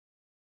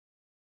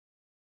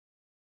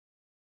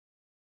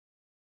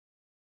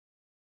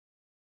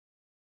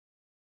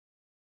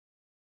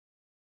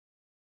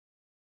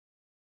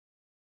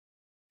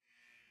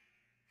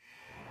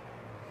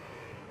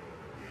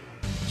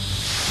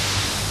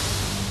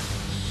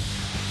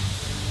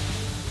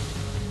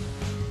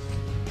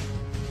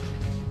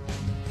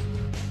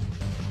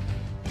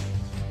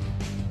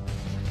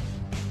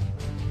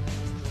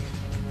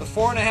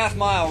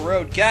4.5-mile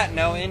road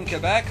Gatineau in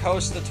Quebec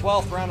hosts the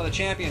 12th round of the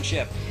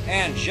championship.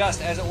 And just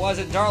as it was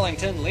at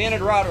Darlington, Leonid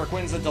Roderick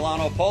wins the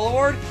Delano Pole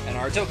Award, and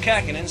Arto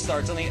Käkkinen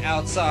starts on the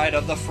outside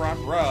of the front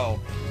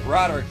row.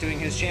 Roderick doing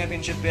his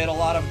championship bid a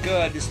lot of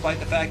good, despite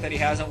the fact that he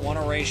hasn't won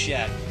a race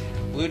yet.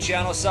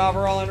 Luciano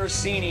Savarol and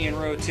Rossini in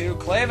row 2.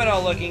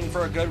 Clavino looking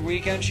for a good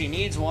weekend. She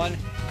needs one.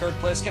 Kurt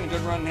Pliskin, a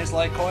good run in his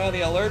light coil. The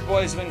Alert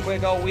Boys have been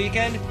quick all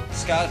weekend.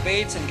 Scott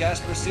Bates and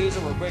Gasper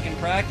Souza were quick in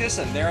practice,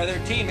 and there are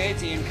their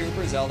teammates, Ian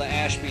Cooper, Zelda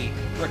Ashby.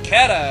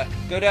 Raquetta,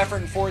 good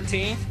effort in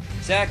 14th.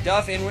 Zach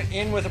Duff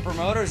in with a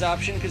promoter's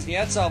option.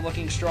 Kuznetsov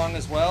looking strong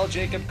as well.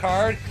 Jacob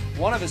Card,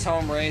 one of his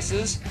home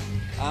races.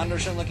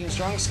 Anderson looking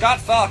strong. Scott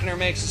Faulkner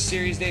makes a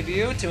series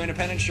debut. 2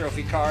 independent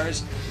trophy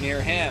cars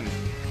near him.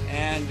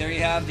 And there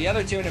you have the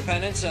other 2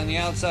 independents on the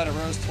outside of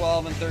rows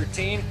 12 and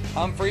 13.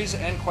 Humphreys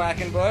and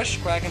Quackenbush.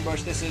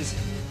 Quackenbush, this is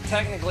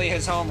technically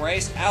his home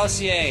race.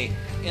 Aussier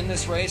in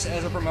this race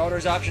as a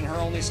promoter's option, her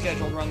only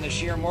scheduled run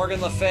this year. Morgan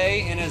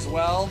LeFay in as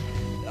well.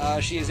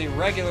 She is a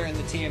regular in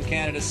the TM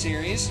Canada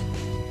series.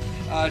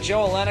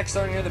 Joe Olenek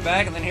starting near the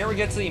back, and then here we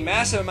get to the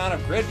massive amount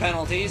of grid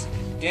penalties.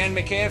 Dan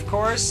McKay, of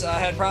course,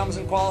 had problems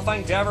in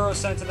qualifying. Devereaux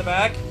sent to the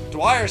back.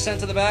 Dwyer sent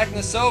to the back.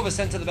 Nasova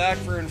sent to the back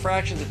for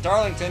infractions at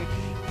Darlington.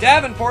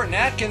 Davenport and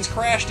Atkins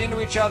crashed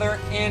into each other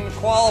in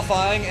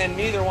qualifying, and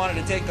neither wanted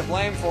to take the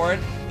blame for it.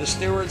 The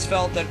stewards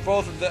felt that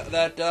both of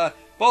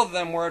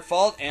them were at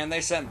fault, and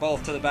they sent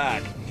both to the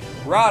back.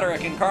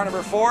 Roderick in car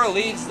number 4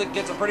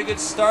 gets a pretty good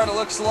start, it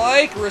looks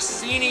like.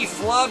 Rossini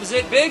flubs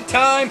it big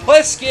time.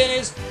 Pliskin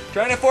is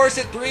trying to force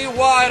it 3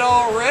 wide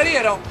already.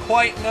 I don't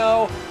quite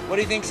know what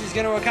he thinks he's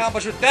going to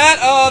accomplish with that.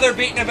 Oh, they're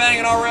beating and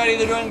banging already.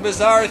 They're doing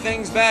bizarre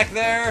things back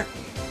there.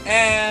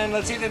 And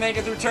let's see if they make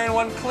it through turn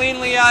 1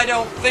 cleanly. I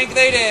don't think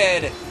they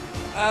did.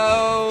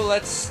 Oh,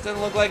 doesn't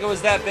look like it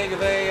was that big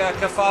of a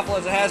kerfuffle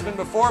as it has been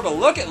before. But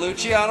look at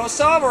Luciano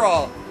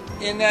Savarol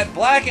in that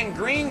black and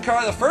green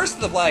car, the first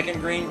of the black and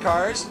green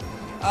cars.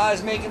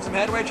 Is making some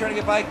headway trying to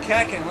get by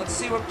Käkkinen. Let's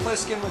see what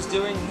Pliskin was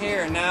doing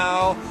here.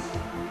 Now,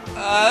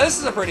 this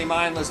is a pretty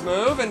mindless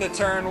move into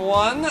turn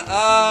 1.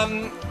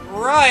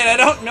 Right, I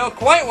don't know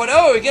quite what...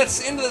 Oh, he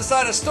gets into the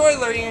side of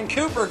Stoidler, Ian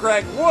Cooper,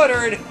 Greg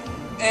Woodard,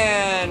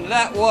 and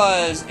that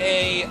was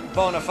a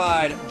bona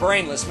fide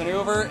brainless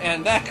maneuver,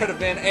 and that could have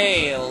been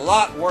a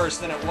lot worse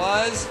than it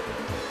was.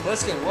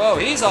 Pliskin, whoa,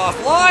 he's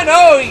offline.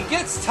 Oh, he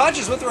gets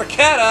touches with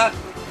Raquetta,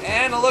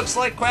 and it looks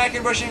like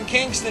Quackenbush and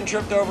Kingston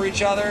tripped over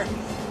each other.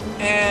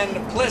 And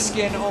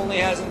Pliskin only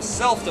has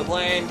himself to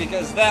blame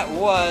because that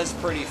was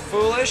pretty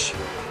foolish.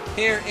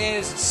 Here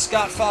is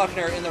Scott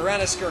Faulkner in the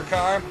Rennesker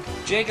car.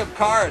 Jacob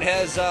Card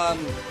has,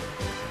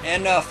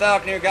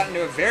 Faulkner got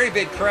into a very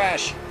big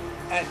crash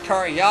at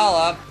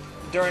Karyala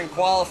during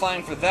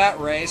qualifying for that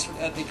race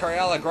at the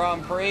Karyala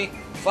Grand Prix.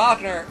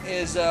 Faulkner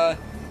is,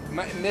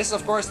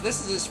 of course,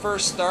 this is his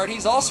first start.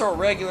 He's also a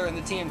regular in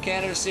the TM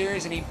Canada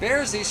series, and he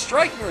bears a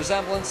striking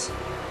resemblance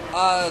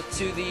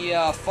to the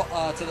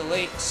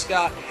late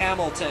Scott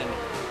Hamilton.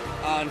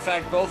 In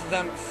fact, both of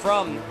them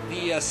from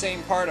the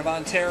same part of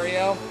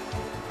Ontario.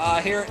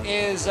 Here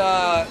is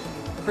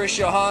Chris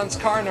Johans,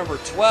 car number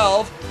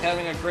 12,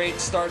 having a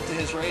great start to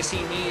his race.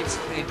 He needs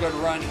a good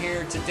run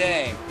here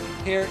today.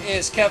 Here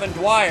is Kevin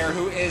Dwyer,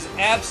 who is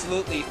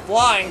absolutely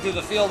flying through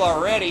the field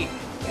already,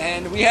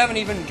 and we haven't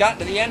even gotten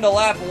to the end of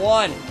lap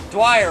 1.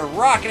 Dwyer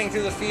rocketing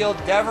through the field,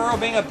 Devereaux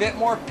being a bit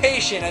more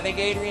patient. I think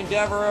Adrian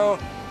Devereaux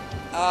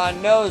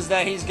knows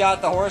that he's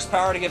got the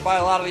horsepower to get by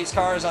a lot of these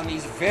cars on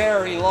these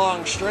very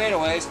long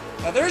straightaways.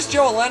 Now there's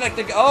Joe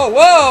Olenek.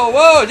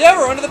 Whoa,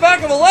 Devereaux into the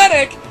back of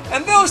Olenek,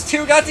 and those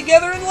two got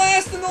together in the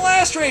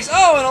last race.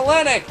 Oh, and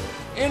Olenek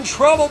in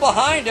trouble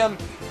behind him.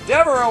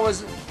 Devereaux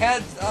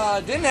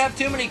didn't have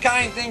too many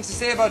kind things to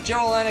say about Joe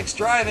Olenek's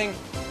driving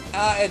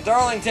at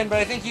Darlington, but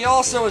I think he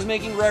also was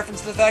making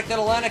reference to the fact that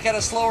Olenek had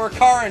a slower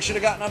car and should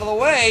have gotten out of the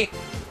way.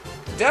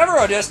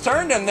 Devereaux just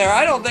turned him there.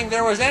 I don't think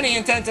there was any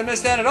intent to miss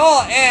that at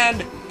all.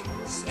 And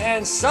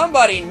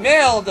somebody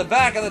nailed the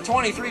back of the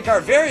 23 car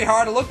very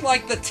hard. It looked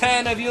like the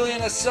 10 of Yulia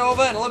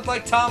Nasova, and it looked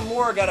like Tom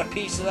Moore got a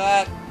piece of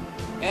that.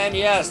 And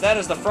yes, that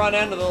is the front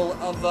end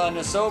of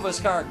Nasova's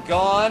car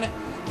gone.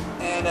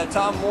 And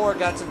Tom Moore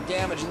got some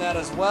damage in that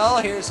as well.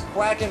 Here's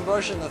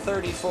Quackenbush in the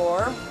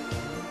 34.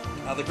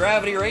 The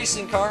Gravity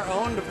Racing car,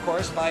 owned, of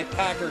course, by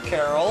Packer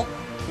Carroll,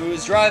 who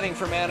is driving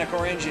for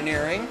Manacor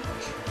Engineering.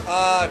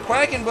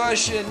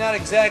 Quackenbush not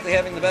exactly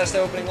having the best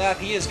opening lap.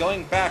 He is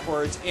going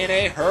backwards in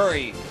a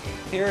hurry.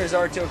 Here is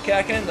Arto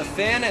Käkkinen, the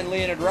Finn, and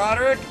Leonid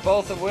Roderick,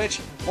 both of which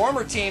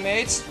former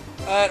teammates.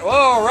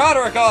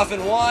 Roderick off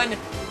in 1,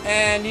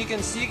 and you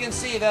can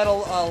see that a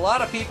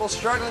lot of people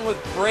struggling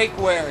with brake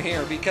wear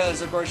here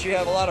because, of course, you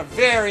have a lot of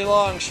very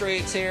long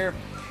straights here.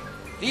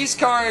 These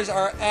cars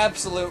are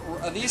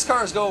these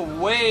cars go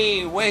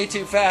way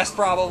too fast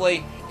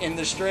probably in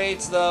the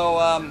straights, though.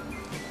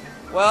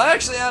 Well,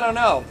 actually, I don't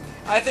know.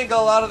 I think a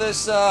lot of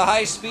this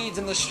high speeds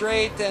in the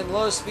straight and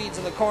low speeds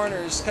in the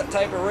corners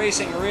type of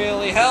racing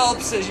really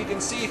helps, as you can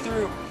see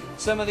through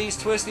some of these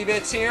twisty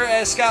bits here,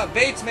 as Scott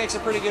Bates makes a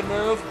pretty good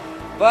move.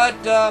 But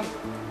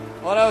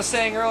what I was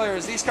saying earlier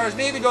is these cars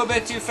maybe go a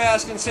bit too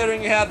fast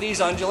considering you have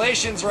these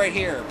undulations right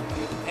here.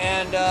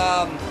 And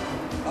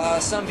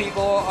some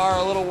people are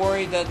a little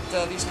worried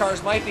that these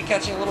cars might be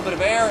catching a little bit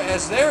of air,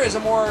 as there is a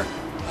more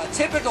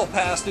typical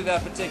pass through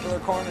that particular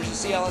corner, as you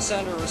see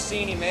Alessandro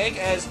Rossini make,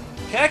 as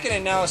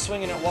Käkkinen now is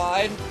swinging it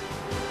wide.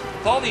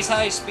 With all these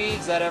high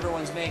speeds that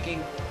everyone's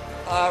making,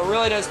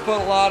 really does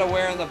put a lot of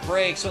wear on the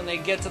brakes when they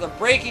get to the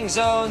braking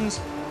zones,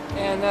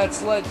 and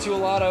that's led to a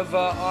lot of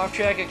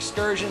off-track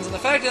excursions. And the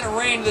fact that it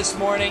rained this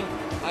morning,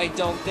 I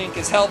don't think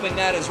is helping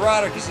that, as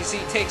Roderick, as you see,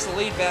 takes the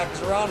lead back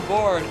as we're on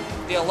board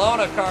the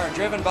Alona car,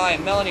 driven by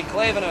Melanie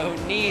Clavino,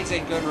 who needs a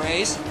good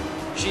race.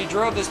 She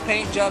drove this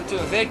paint job to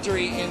a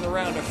victory in the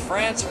round of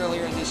France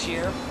earlier this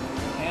year,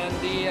 and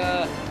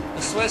the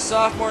Swiss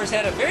sophomore has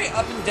had a very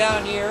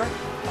up-and-down year,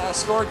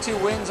 scored 2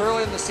 wins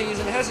early in the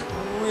season, hasn't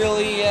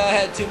really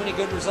had too many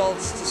good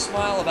results to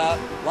smile about.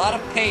 A lot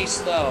of pace,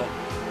 though.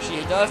 She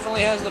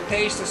definitely has the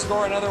pace to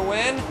score another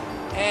win,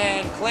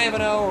 and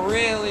Clavino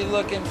really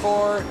looking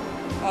for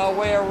a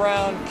way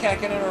around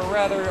Käkkinen, or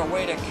rather a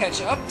way to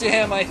catch up to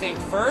him, I think,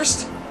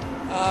 first.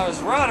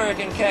 As Roderick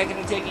and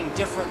Käkkinen taking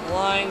different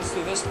lines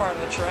through this part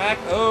of the track.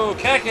 Oh,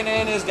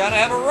 Käkkinen is going to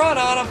have a run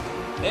on him.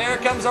 There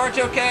comes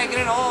Arto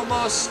Käkkinen,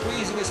 almost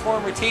squeezing his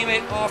former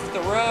teammate off the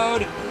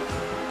road.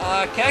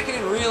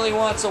 Käkkinen really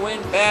wants a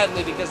win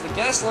badly because the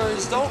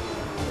Gesslers don't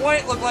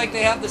quite look like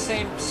they have the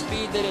same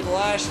speed they did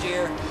last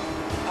year.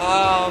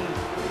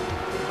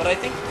 But I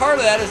think part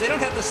of that is they don't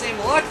have the same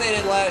luck they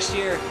did last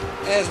year,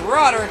 as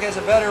Roderick has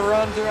a better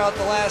run throughout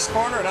the last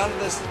corner and onto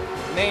this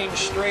main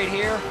straight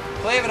here.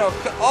 Clavino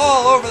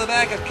all over the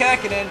back of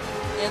Käkkinen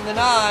in the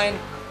 9,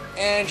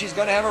 and she's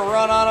going to have a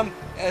run on him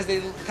as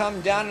they come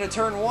down into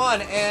turn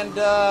 1. And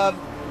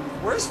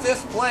where's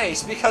 5th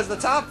place? Because the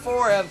top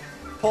 4 have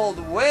pulled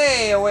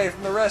way away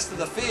from the rest of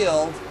the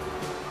field.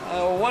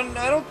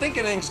 I don't think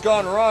anything's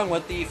gone wrong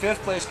with the 5th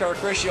place car,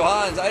 Chris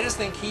Johans. I just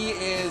think he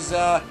is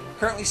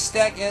currently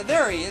stacked.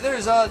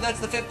 That's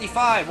the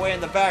 55 way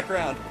in the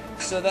background.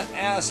 So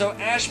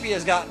Ashby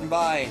has gotten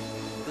by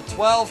the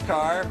 12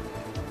 car,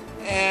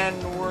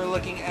 and we're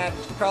looking at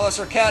Carlos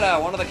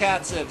Arqueta, one of the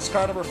Katsivs,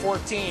 car number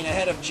 14,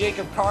 ahead of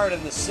Jacob Card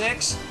in the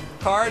 6.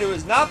 Card, who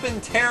has not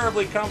been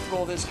terribly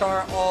comfortable with his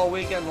car all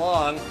weekend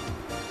long.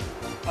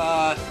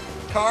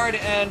 Card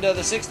and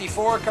the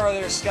 64 car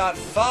there, Scott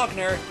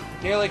Faulkner,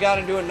 nearly got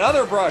into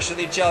another brush with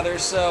each other.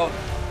 So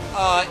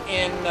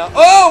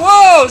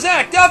whoa,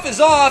 Zach Duff is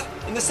off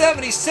in the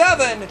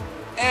 77,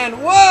 and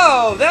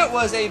whoa, that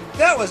was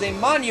a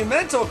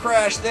monumental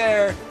crash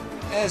there,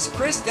 as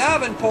Chris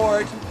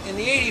Davenport in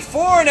the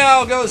 84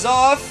 now goes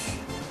off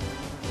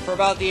for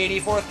about the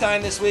 84th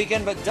time this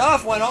weekend. But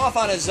Duff went off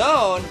on his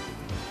own.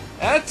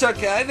 I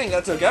think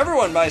that took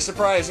everyone by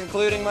surprise,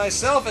 including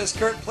myself, as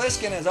Kurt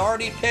Pliskin has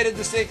already pitted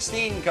the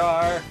 16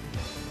 car,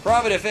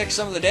 probably to fix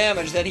some of the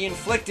damage that he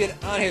inflicted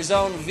on his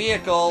own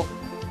vehicle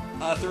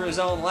through his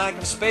own lack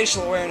of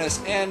spatial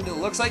awareness. And it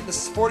looks like the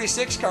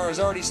 46 car has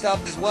already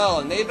stopped as well,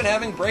 and they've been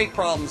having brake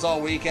problems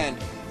all weekend.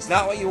 It's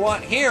not what you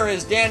want. Here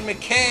is Dan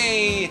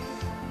McKay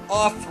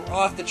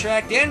off the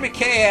track. Dan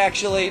McKay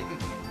actually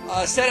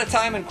set a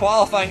time in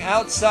qualifying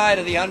outside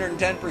of the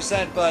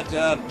 110%,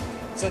 but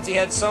since he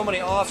had so many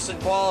offs in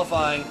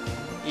qualifying,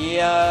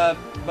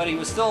 but he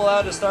was still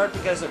allowed to start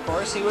because, of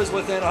course, he was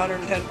within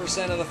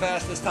 110% of the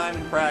fastest time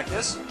in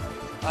practice.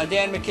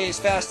 Dan McKay's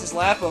fastest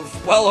lap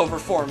of well over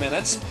 4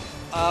 minutes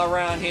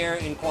around here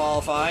in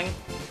qualifying,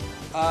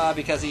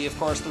 because he, of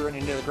course, threw it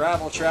into the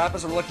gravel trap.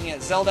 As we're looking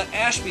at Zelda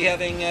Ashby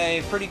having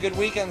a pretty good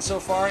weekend so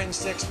far in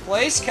 6th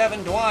place.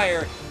 Kevin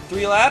Dwyer,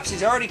 3 laps.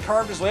 He's already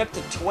carved his way up to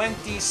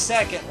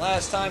 22nd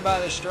last time by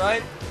the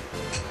stripe.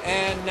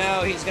 And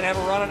now he's going to have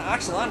a run on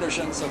Axel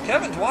Andersson. So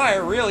Kevin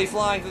Dwyer really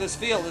flying through this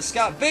field. As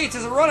Scott Bates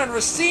has a run on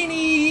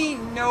Rossini.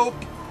 Nope.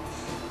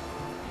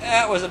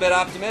 That was a bit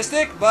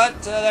optimistic, but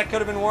that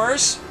could have been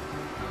worse.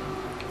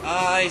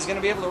 He's going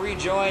to be able to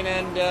rejoin,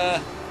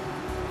 and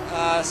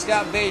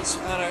Scott Bates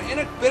in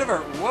a bit of a...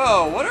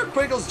 Whoa, what are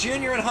Quiggles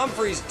Jr. and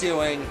Humphreys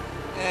doing?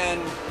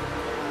 And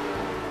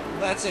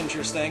that's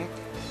interesting.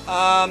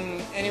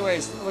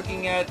 Anyways,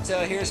 looking at,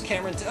 here's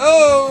Cameron...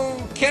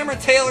 Cameron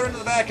Taylor into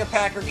the back of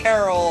Packer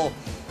Carroll.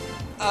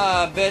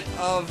 A bit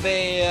of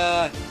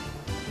a,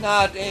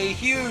 not a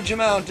huge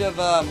amount of,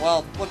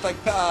 looked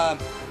like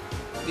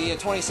the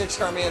 26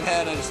 car may have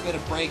had a bit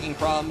of braking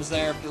problems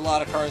there. A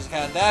lot of cars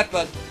have had that,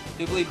 but I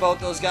do believe both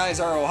those guys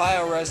are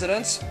Ohio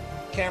residents.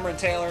 Cameron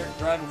Taylor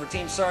driving for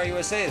Team Star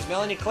USA is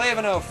Melanie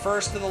Clavino,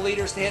 first of the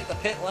leaders to hit the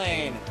pit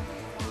lane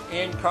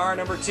in car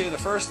number 2, the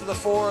first of the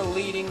 4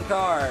 leading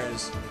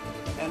cars.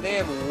 And they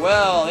have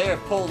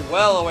pulled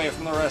well away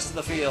from the rest of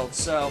the field.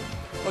 So,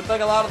 looked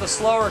like a lot of the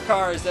slower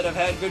cars that have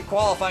had good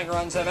qualifying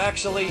runs have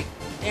actually,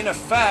 in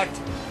effect,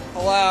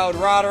 allowed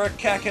Roderick,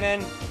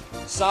 Käkkinen,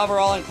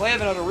 Savarol, and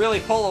Clavino to really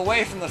pull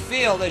away from the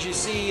field, as you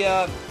see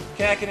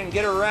Käkkinen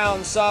get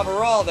around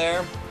Savarol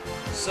there.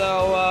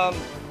 So,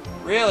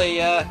 really,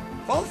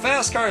 if all the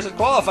fast cars had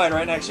qualified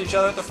right next to each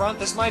other at the front,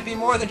 this might be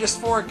more than just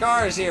 4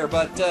 cars here,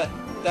 but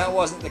that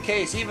wasn't the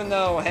case, even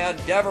though had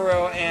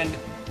Devereaux and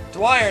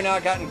Dwyer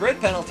not gotten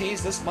grid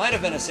penalties. This might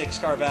have been a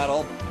 6-car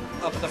battle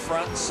up at the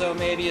front, so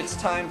maybe it's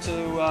time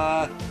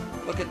to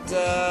look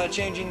at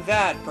changing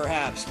that,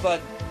 perhaps.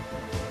 But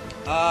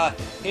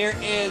here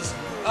is...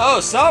 Oh,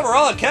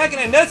 Salvarall and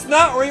Käkkinen, that's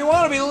not where you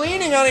want to be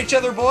leaning on each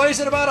other, boys,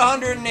 at about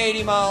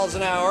 180 miles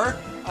an hour.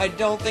 I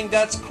don't think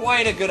that's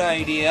quite a good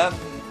idea.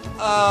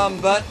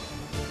 But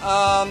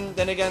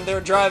then again, they're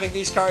driving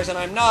these cars and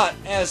I'm not,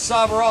 as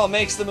Salvarall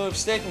makes the move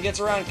stick and gets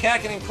around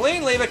Käkkinen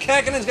cleanly, but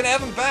Käkkinen's going to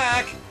have him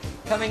back.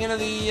 Coming into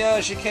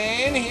the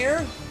chicane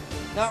here.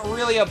 Not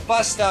really a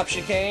bus stop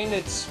chicane,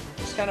 it's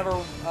just kind of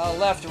a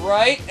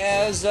left-right,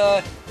 as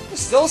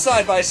still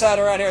side-by-side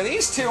around here.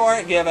 These two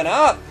aren't giving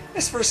up.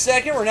 Just for a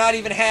second, we're not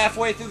even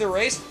halfway through the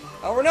race.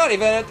 We're not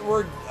even at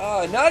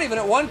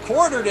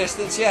 1/4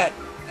 distance yet.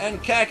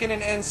 And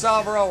Käkkinen and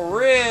Salvarall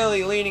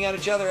really leaning on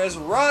each other as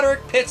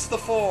Roderick pits the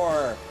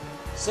 4.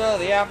 So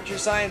the Aperture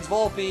Science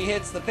Volpe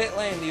hits the pit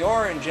lane, the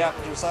orange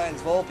Aperture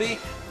Science Volpe.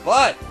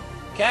 But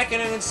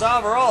Käkkinen and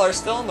Salvarall are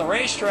still in the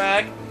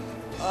racetrack.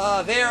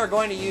 They are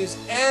going to use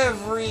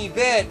every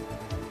bit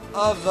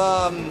of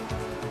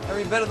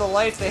the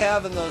life they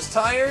have in those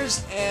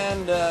tires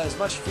and as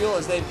much fuel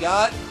as they've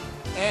got.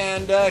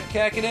 And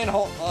Käkkinen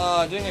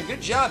doing a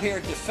good job here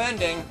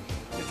defending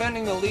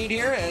the lead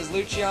here, as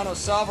Luciano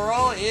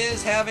Salvarall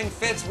is having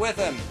fits with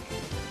him.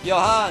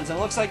 Johans, and it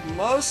looks like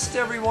most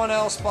everyone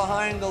else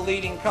behind the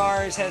leading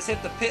cars has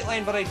hit the pit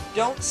lane, but I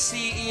don't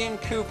see Ian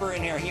Cooper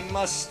in here. He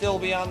must still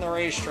be on the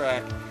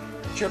racetrack.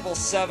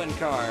 777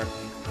 car.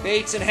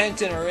 Bates and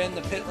Henton are in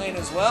the pit lane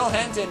as well.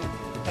 Henton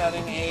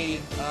having a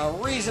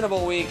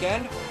reasonable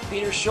weekend.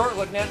 Peter Short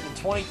looking at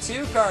the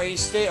 22 car. He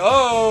stayed...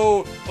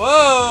 Oh!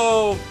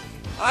 Whoa!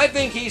 I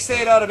think he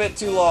stayed out a bit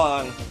too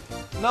long.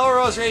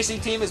 Melrose Racing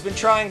Team has been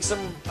trying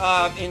some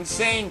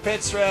insane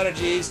pit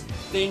strategies.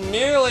 They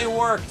nearly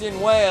worked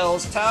in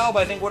Wales. Taub,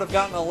 I think, would have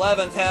gotten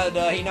 11th had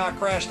he not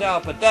crashed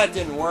out, but that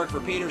didn't work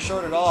for Peter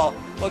Short at all.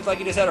 Looked like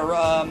he just had a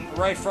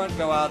right front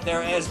go out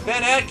there, as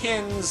Ben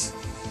Atkins...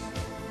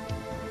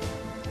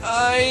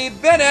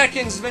 Ben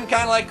Atkins has been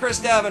kind of like Chris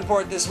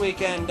Davenport this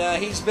weekend.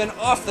 He's been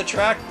off the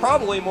track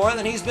probably more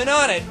than he's been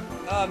on it.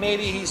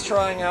 Maybe he's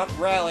trying out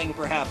rallying,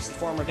 perhaps, the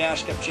former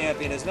Dash Cup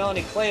champion, as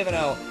Melanie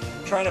Clavino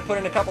trying to put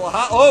in a couple of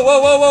hot... Oh,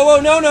 whoa, whoa, whoa, whoa,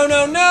 no, no,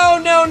 no, no,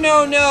 no,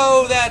 no,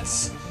 no,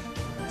 it's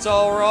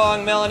all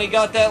wrong. Melanie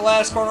got that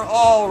last corner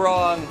all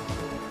wrong.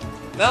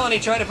 Melanie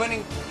trying to put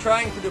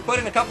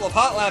in a couple of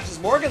hot laps, as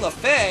Morgan Le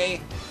Fay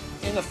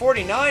in the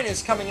 49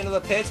 is coming into the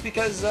pits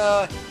because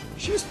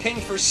she was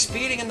pinged for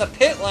speeding in the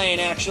pit lane,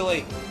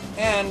 actually.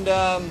 And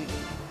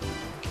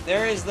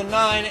there is the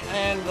 9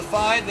 and the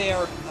 5. They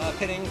are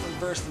pitting from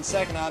first and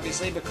second,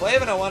 obviously. But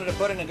Clavino wanted to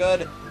put in a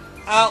good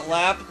out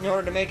lap in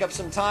order to make up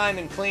some time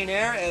in clean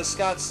air, as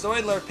Scott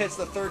Stoidler pits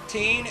the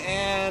 13.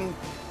 And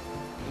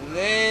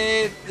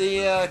the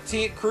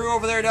crew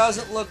over there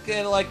doesn't look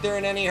like they're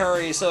in any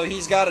hurry. So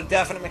he's got a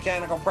definite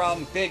mechanical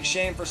problem. Big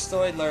shame for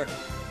Stoidler.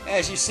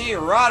 As you see,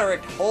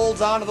 Roderick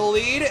holds on to the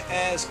lead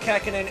as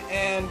Käkkinen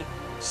and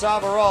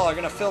Salvarall are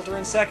going to filter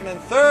in second and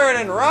third,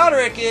 and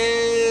Roderick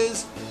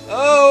is...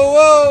 Oh,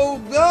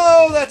 whoa,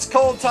 oh, that's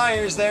cold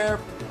tires there.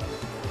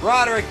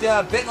 Roderick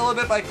bitten a little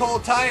bit by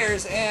cold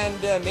tires,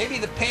 and maybe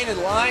the painted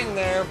line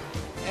there,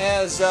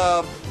 as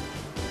and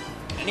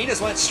he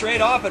just went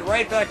straight off it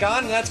right back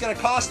on, and that's going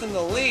to cost him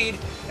the lead,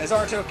 as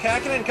Arto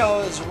Käkkinen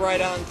goes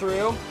right on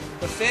through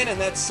the fin, and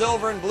that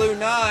silver and blue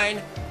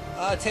 9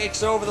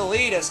 takes over the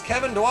lead, as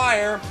Kevin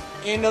Dwyer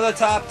into the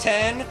top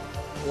 10,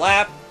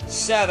 lap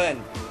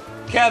 7.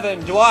 Kevin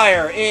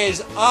Dwyer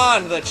is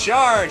on the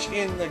charge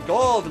in the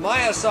gold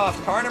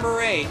Mayasoft car number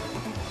 8.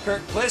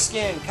 Kurt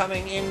Pliskin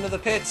coming into the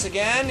pits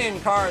again in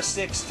car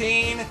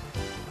 16.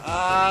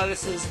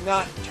 This is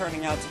not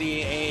turning out to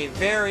be a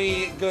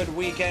very good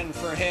weekend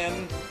for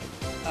him.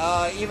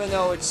 Even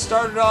though it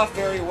started off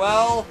very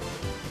well,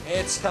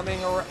 it's coming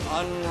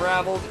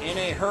unraveled in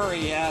a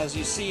hurry, as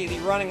you see the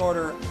running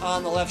order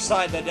on the left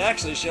side that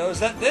actually shows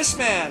that this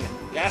man,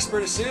 Gasper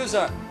de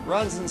Souza,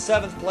 runs in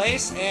 7th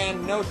place,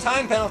 and no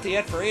time penalty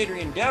yet for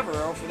Adrian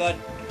Devereaux for that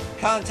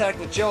contact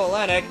with Joe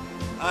Olenek.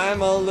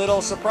 I'm a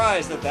little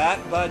surprised at that,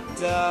 but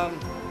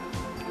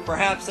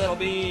perhaps that'll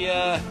be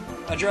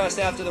addressed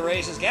after the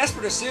races.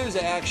 Gasper de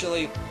Souza,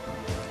 actually,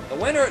 the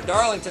winner at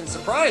Darlington,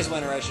 surprise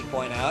winner, I should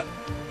point out.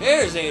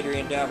 Here's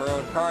Adrian Devereaux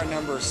in car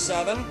number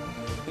 7,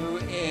 who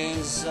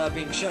is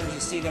being shown, as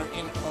you see there,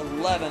 in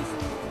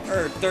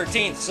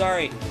 13th,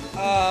 sorry.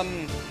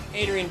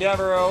 Adrian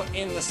Devereaux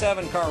in the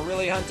 7 car,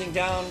 really hunting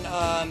down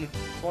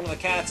one of the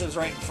Katzevs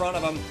right in front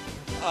of him.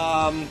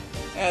 I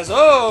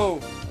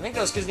think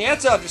that was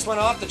Kuznetsov just went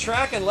off the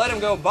track and let him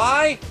go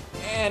by,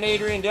 and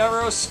Adrian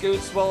Devereaux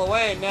scoots well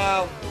away.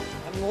 Now,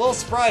 I'm a little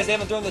surprised they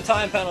haven't thrown the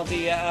time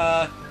penalty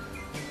at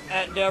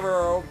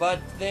Devereaux,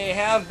 but they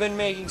have been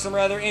making some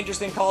rather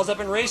interesting calls up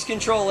in race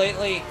control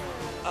lately,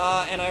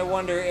 and I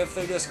wonder if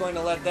they're just going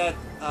to let that...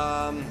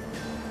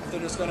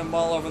 they're just going to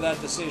mull over that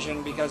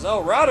decision, because,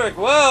 oh, Roderick,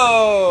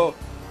 whoa!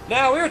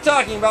 Now, we were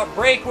talking about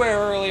brake wear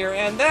earlier,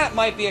 and that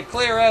might be a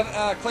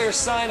clear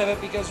sign of it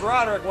because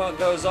Roderick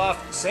goes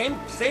off. Same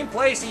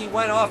place he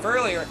went off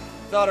earlier.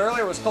 Thought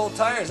earlier was cold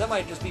tires. That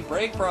might just be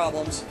brake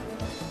problems.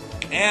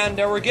 And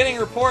we're getting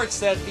reports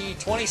that the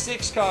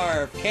 26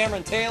 car,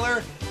 Cameron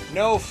Taylor,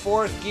 no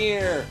fourth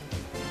gear.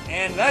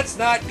 And that's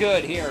not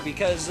good here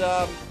because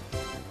up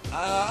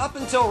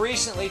until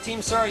recently,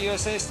 Team Star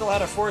USA still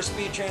had a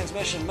 4-speed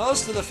transmission.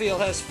 Most of the field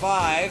has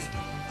 5.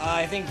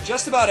 I think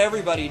just about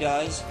everybody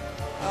does.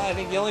 I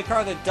think the only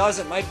car that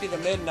doesn't might be the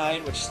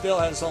Midnight, which still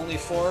has only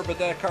 4, but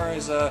that car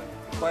has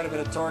quite a bit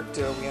of torque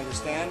to it, we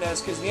understand.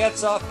 As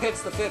Kuznetsov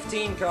pits the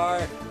 15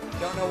 car.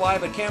 Don't know why,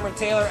 but Cameron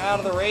Taylor out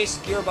of the race,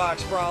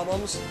 gearbox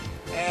problems.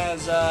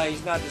 As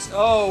he's not just...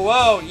 Oh,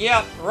 whoa,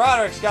 yep,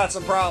 Roderick's got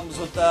some problems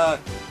with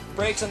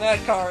brakes on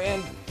that car.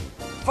 And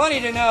funny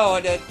to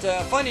note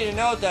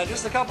that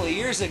just a couple of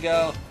years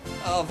ago,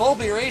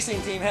 Volpe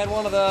Racing Team had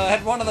one of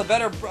the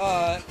better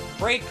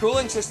brake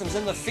cooling systems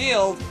in the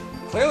field.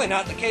 Clearly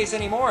not the case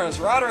anymore. As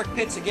Roderick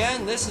pits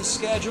again, this is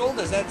scheduled,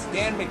 as that's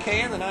Dan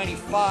McKay in the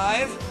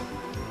 95,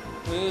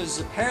 who's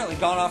apparently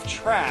gone off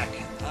track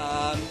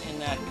in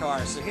that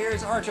car. So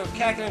here's Arto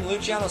Käkkinen and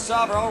Luciano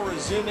Savaro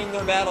resuming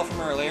their battle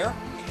from earlier.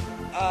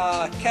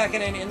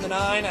 Käkkinen in the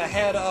 9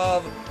 ahead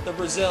of the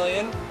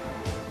Brazilian.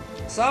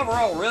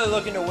 Savaro really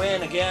looking to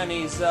win again.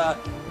 He's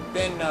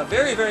been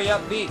very, very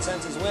upbeat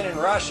since his win in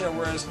Russia,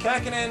 whereas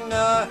Käkkinen,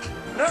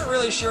 not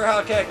really sure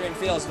how Käkkinen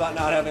feels about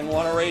not having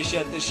won a race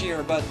yet this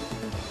year, but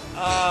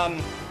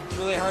it's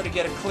really hard to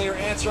get a clear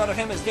answer out of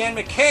him. As Dan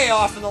McKay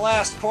off in the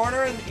last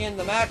corner in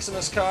the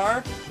Maximus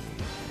car.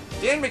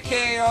 Dan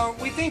McKay,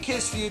 we think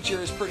his future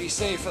is pretty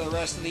safe for the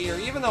rest of the year,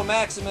 even though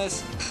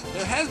Maximus,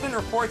 there has been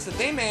reports that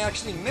they may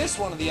actually miss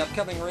one of the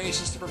upcoming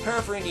races to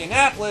prepare for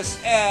Indianapolis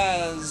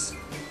as,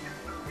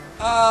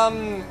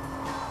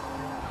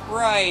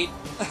 right,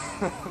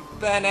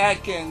 Ben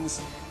Atkins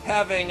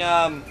having,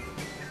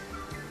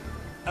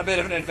 a bit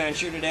of an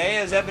adventure today,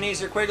 as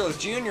Ebenezer Quiggles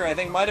Jr. I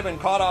think might have been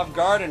caught off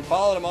guard and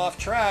followed him off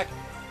track.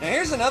 Now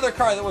here's another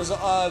car that was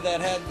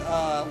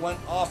went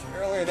off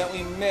earlier that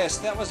we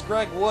missed. That was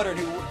Greg Woodard,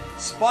 who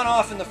spun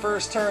off in the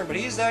first turn, but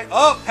he's there.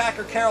 Oh,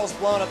 Packer Carroll's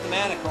blown up the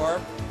Manticore.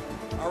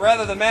 Or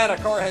rather, the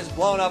Manticore has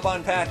blown up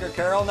on Packer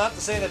Carroll. Not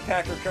to say that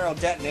Packer Carroll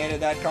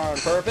detonated that car on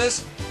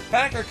purpose.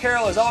 Packer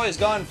Carroll has always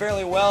gone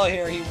fairly well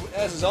here. He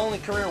has his only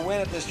career win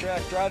at this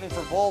track, driving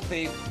for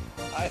Volpe.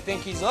 I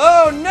think he's...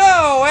 Oh,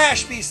 no!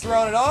 Ashby's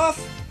thrown it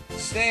off.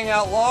 Staying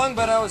out long,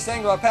 but I was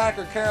saying about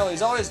Packer Carroll,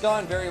 he's always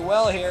gone very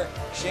well here.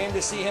 Shame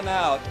to see him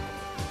out.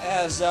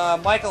 As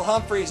Michael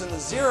Humphreys in the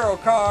 0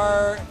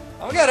 car...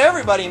 Oh, we got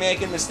everybody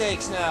making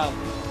mistakes now.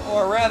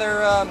 Or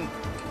rather,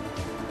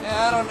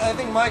 I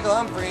think Michael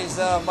Humphreys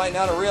might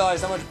not have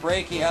realized how much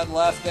brake he had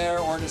left there,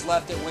 or just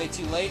left it way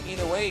too late.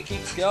 Either way, he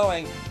keeps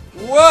going.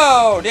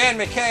 Whoa! Dan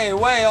McKay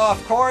way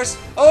off course.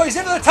 Oh, he's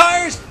into the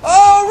tires.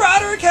 Oh,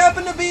 Roderick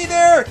happened to be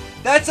there.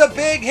 That's a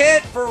big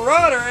hit for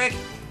Roderick.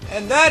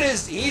 And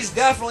he's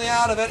definitely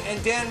out of it.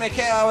 And Dan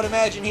McKay, I would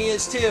imagine he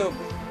is too.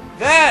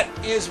 That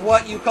is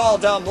what you call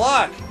dumb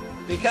luck.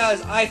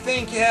 Because I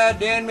think had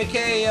Dan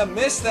McKay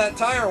missed that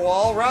tire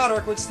wall,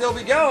 Roderick would still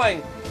be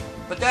going.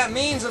 But that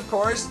means, of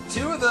course,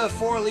 2 of the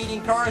 4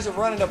 leading cars have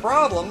run into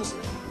problems.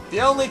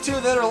 The only 2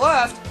 that are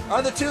left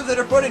are the 2 that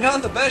are putting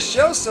on the best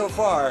show so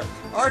far.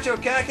 Arto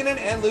Käkkinen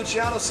and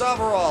Luciano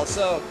Savaro.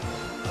 So,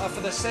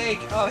 for the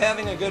sake of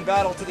having a good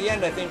battle to the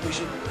end, I think we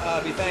should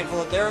be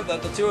thankful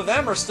that the 2 of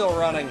them are still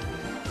running.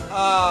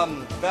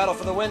 Battle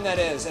for the win, that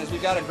is. As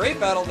we've got a great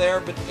battle there,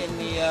 but in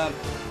the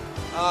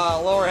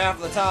lower half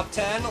of the top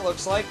 10, it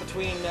looks like,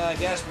 between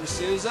Gasper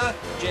Souza,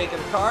 Jacob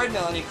Card,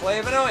 Melanie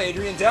Clavino,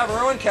 Adrian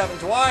Devereaux, and Kevin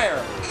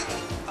Dwyer.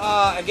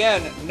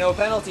 Again, no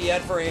penalty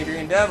yet for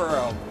Adrian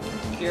Devereaux.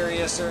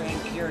 Curiouser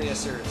and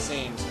curiouser, it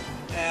seems.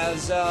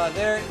 As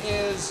there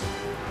is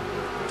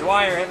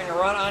Dwyer having a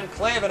run on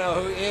Clavino,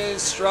 who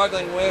is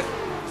struggling with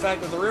the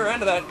fact that the rear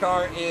end of that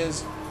car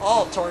is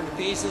all torn to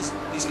pieces.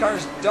 These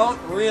cars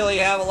don't really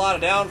have a lot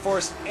of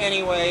downforce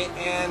anyway,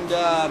 and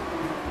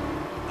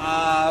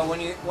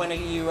when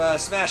you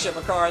smash up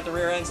a car at the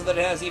rear end so that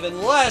it has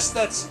even less,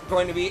 that's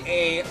going to be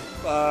a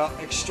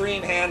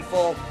extreme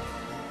handful,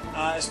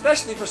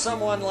 especially for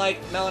someone like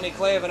Melanie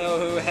Clavino,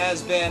 who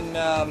has been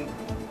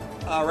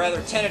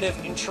rather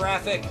tentative in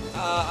traffic,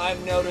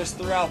 I've noticed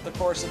throughout the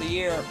course of the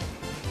year,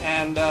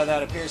 and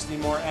that appears to be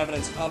more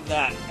evidence of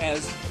that,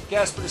 as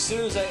Gasper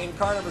Souza in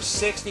car number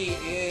 60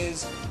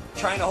 is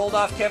trying to hold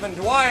off Kevin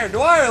Dwyer.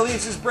 Dwyer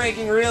leaves his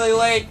braking really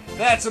late.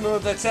 That's a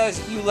move that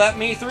says, you let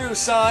me through,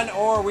 son,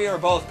 or we are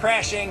both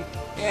crashing.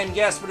 And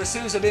Gasper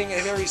Souza, being a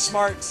very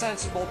smart,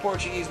 sensible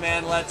Portuguese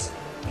man, lets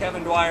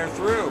Kevin Dwyer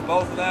through.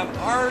 Both of them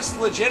are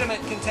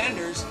legitimate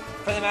contenders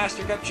for the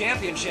Master Cup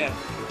Championship,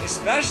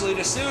 especially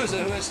to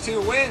Souza, who has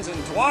 2 wins,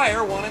 and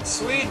Dwyer won in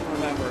Sweden,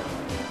 remember.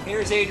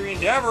 Here's Adrian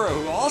Devereaux,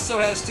 who also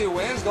has 2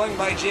 wins, going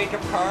by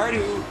Jacob Card,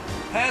 who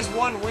has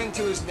 1 win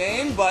to his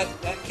name, but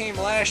that came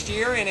last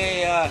year in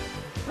a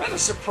rather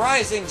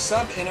surprising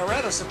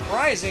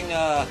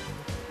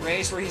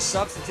race where he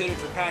substituted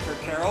for Packer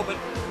Carroll. But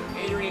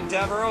Adrian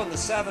Devereaux in the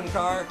 7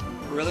 car,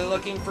 really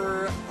looking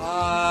for,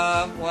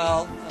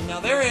 well, now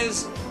there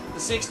is the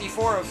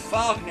 64 of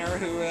Faulkner,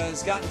 who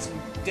has gotten some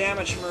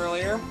damage from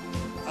earlier.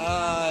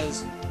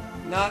 Is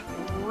not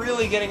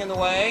really getting in the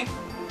way.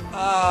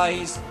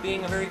 He's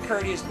being a very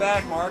courteous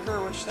back marker,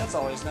 which that's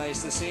always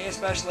nice to see,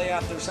 especially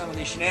after some of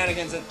these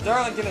shenanigans at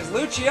Darlington. Is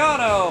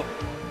Luciano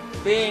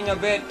being a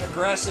bit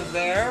aggressive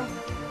there.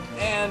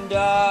 And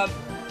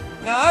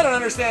now I don't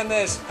understand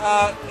this.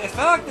 If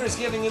Faulkner's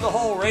giving you the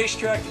whole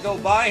racetrack to go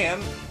by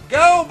him,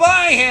 go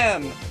by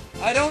him!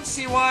 I don't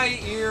see why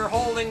you're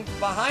holding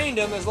behind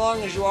him as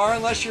long as you are,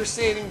 unless you're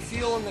saving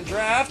fuel in the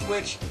draft,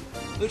 which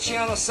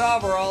Luciano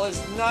Savarol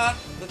is not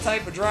the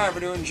type of driver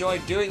to enjoy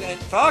doing that.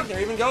 Faulkner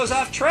even goes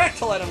off track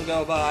to let him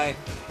go by.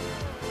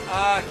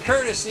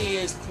 Courtesy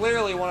is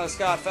clearly one of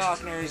Scott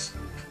Faulkner's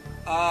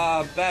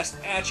best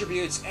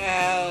attributes,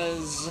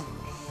 as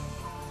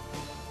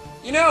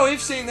you know,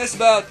 we've seen this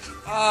about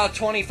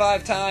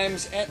 25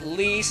 times at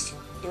least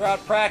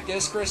throughout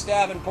practice. Chris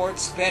Davenport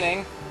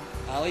spinning.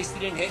 At least he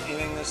didn't hit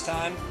anything this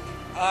time.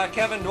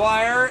 Kevin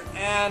Dwyer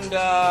and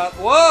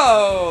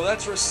whoa,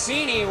 that's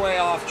Rossini way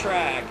off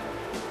track.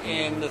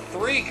 In the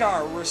 3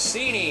 car,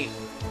 Rossini,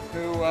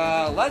 who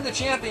led the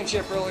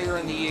championship earlier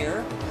in the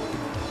year.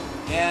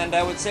 And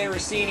I would say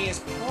Rossini is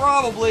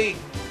probably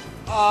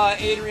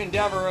Adrian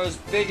Devereaux's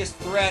biggest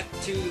threat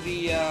to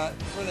the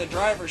for the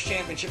Drivers'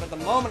 Championship at the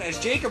moment, as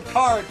Jacob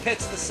Card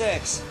pits the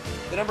 6,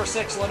 the number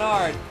 6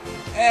 Lennard,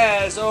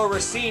 as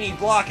Rossini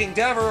blocking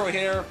Devereaux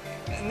here,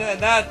 and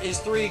that is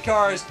 3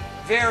 cars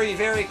very,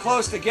 very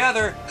close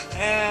together,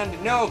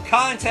 and no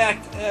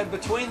contact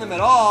between them at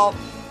all.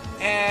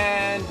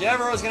 And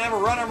Devereaux's going to have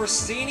a run on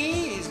Rossini.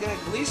 He's going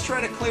to at least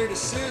try to clear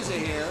D'Souza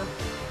here.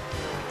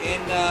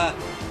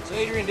 So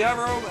Adrian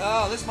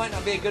Devereaux, this might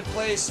not be a good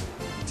place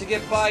to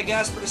get by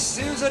Gasper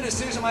D'Souza.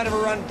 D'Souza might have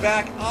a run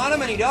back on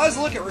him, and he does.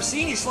 Look at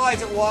Rossini,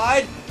 slides it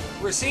wide.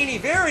 Rossini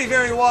very,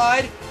 very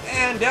wide.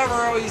 And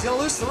Devereaux, he's going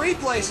to lose 3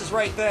 places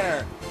right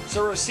there.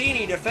 So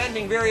Rossini,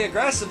 defending very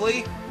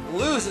aggressively,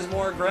 loses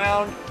more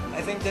ground,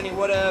 I think, than he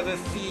would have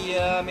if he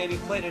maybe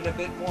played it a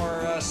bit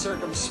more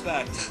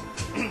circumspect.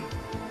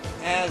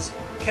 As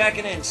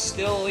Kekkonen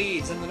still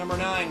leads in the number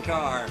 9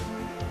 car.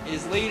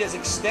 His lead is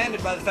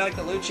extended by the fact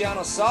that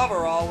Luciano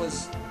Savarol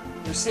was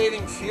either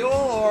saving fuel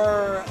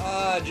or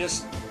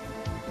just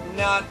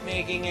not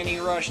making any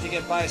rush to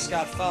get by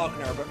Scott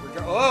Faulkner. But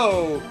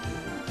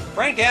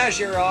Frank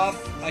Azure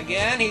off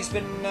again. They've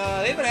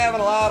been having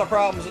a lot of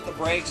problems with the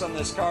brakes on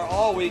this car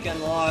all weekend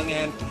long,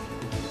 and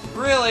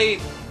really,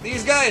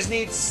 these guys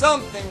need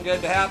something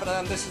good to happen to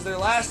them. This is their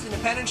last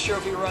Independence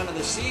Trophy run of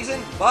the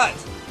season, but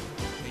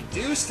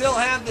do still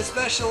have the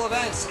special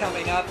events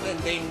coming up, and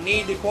they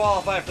need to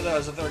qualify for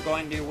those if they're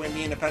going to win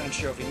the Independence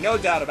Trophy. No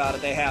doubt about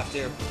it, they have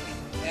to.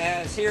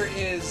 As here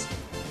is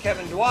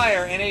Kevin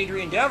Dwyer and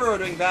Adrian Devereaux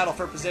doing battle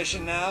for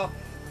position now.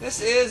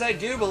 This is, I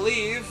do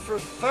believe, for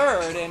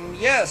 3rd, and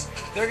yes,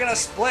 they're going to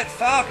split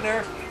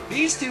Faulkner.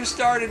 These two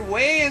started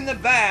way in the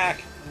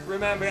back,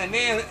 remember, and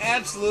they have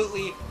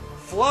absolutely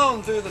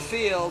flown through the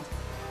field.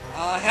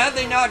 Had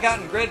they not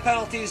gotten grid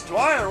penalties,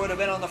 Dwyer would have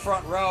been on the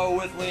front row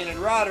with Leonid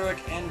Roderick,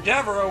 and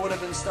Devereaux would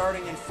have been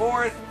starting in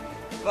 4th.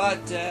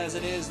 But as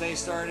it is, they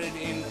started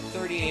in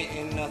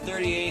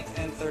 38th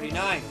and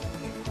 39th.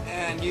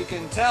 And you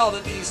can tell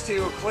that these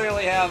two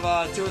clearly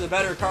have 2 of the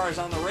better cars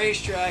on the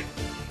racetrack.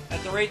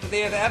 At the rate that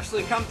they have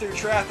absolutely come through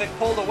traffic,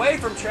 pulled away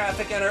from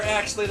traffic, and are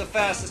actually the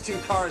fastest 2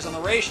 cars on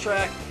the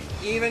racetrack,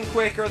 even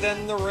quicker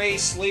than the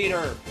race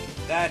leader.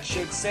 That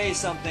should say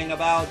something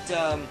about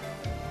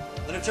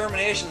the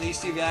determination of these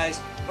 2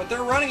 guys, but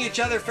they're running each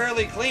other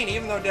fairly clean,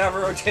 even though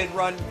Devereaux did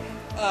run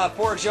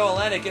poor Joe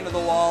Olenek into the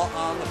wall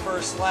on the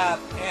first lap,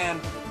 and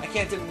I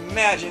can't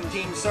imagine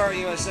Team Star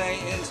USA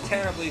is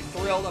terribly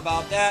thrilled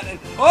about that. And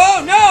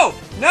oh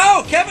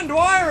no, Kevin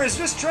Dwyer has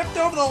just tripped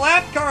over the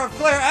lap car of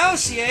Claire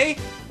Aussier.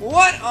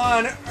 What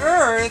on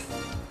earth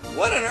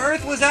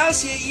was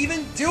Aussier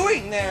even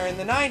doing there in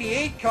the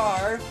 98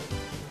 car?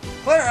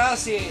 Claire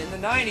Aussier in the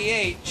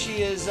 98,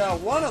 she is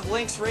one of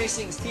Lynx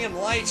Racing's Team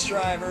Lights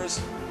drivers,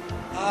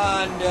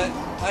 and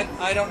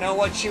I don't know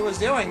what she was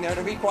doing there,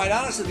 to be quite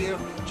honest with you.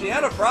 She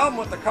had a problem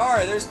with the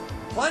car. There's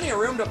plenty of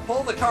room to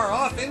pull the car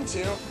off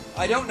into.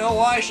 I don't know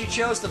why she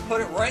chose to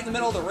put it right in the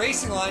middle of the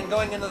racing line,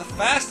 going into the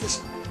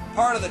fastest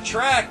part of the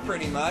track,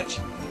 pretty much.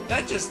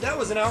 That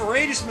was an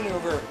outrageous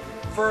maneuver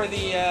for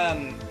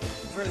the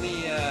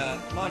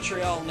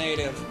Montreal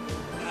native.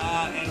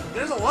 And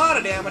there's a lot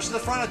of damage to the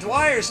front of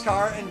Dwyer's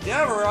car, and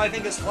Devereaux, I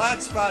think, has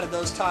flat-spotted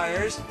those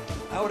tires.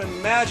 I would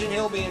imagine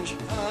he'll be in...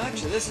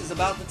 actually, this is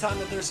about the time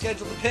that they're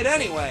scheduled to pit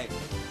anyway.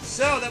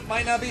 So that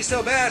might not be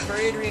so bad for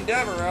Adrian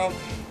Devereaux,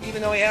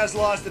 even though he has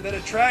lost a bit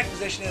of track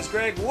position as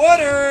Greg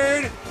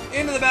Woodard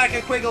into the back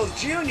of Quiggles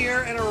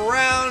Jr., and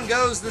around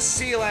goes the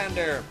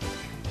Sealander.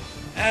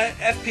 At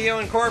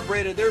FPO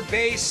Incorporated, they're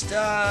based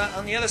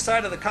on the other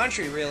side of the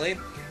country, really.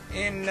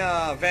 In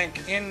the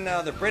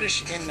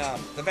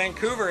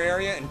Vancouver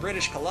area in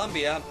British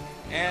Columbia,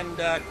 and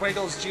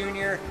Quiggles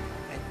Jr.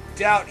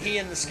 doubt he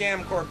and the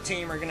Scam Corp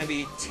team are going to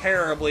be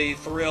terribly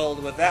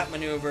thrilled with that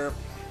maneuver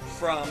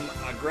from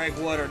Greg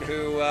Woodard,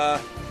 who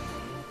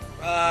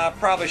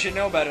probably should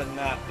know better than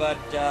that. But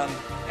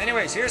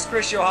anyways, here's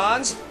Chris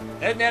Johans.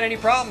 Hasn't had any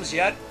problems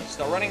yet.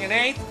 Still running an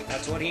 8th.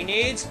 That's what he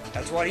needs.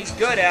 That's what he's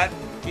good at,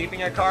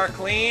 keeping a car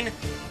clean.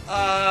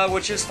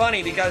 Which is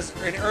funny because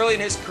early in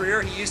his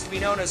career he used to be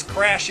known as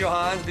Crash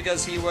Johans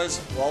because he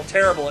was, well,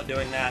 terrible at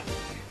doing that.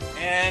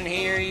 And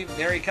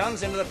there he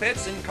comes into the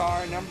pits in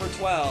car number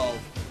 12.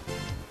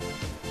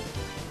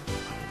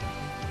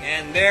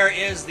 And there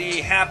is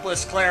the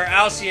hapless Claire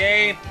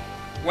Aussier.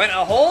 Went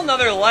a whole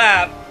nother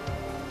lap,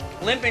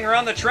 limping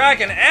around the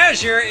track, and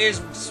Azure is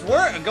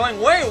going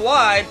way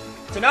wide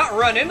to not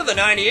run into the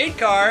 98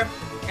 car.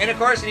 And of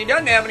course, he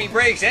doesn't have any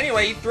brakes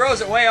anyway. He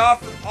throws it way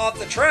off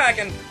the track,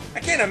 and I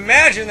can't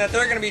imagine that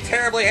they're going to be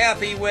terribly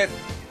happy with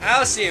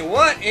Aussier.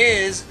 What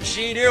is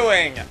she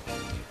doing?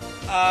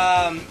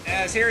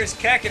 As here is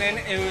Kekkonen,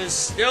 who is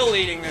still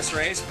leading this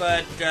race,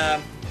 but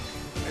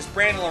there's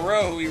Brandon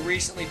LaRoe, who we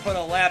recently put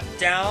a lap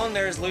down.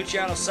 There's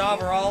Luciano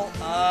Savarol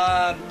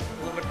a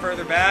little bit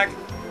further back.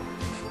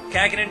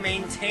 Kekkonen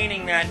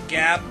maintaining that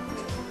gap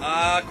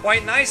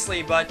quite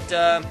nicely, but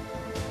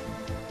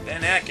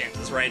Ben Atkins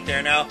is right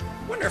there now.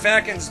 Wonder if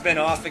Atkins has been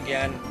off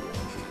again.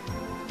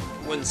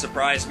 Wouldn't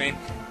surprise me.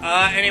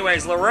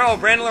 Anyways,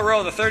 Brandon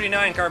LaRoe, the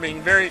 39 car,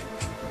 being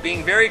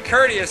very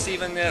courteous,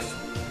 even if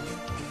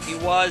he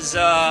was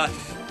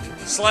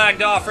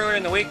slagged off earlier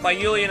in the week by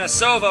Yuliana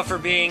Sova for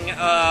being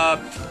a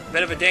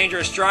bit of a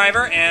dangerous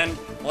driver. And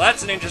well,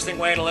 that's an interesting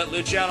way to let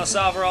Luciano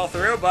Savarol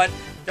through, but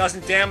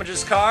doesn't damage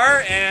his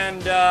car.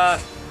 And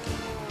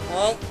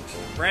well,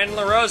 Brandon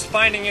LaRoe's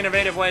finding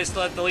innovative ways to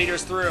let the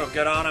leaders through.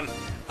 Good on him.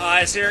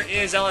 As here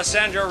is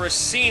Alessandro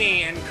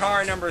Rossini in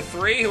car number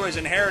 3, who has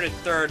inherited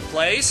 3rd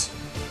place.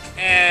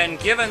 And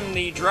given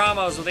the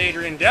dramas with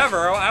Adrian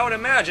Devereaux, I would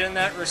imagine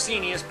that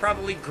Rossini is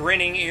probably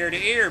grinning ear to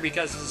ear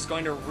because this is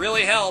going to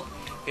really help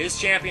his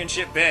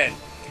championship bid.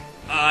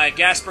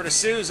 Gaspar de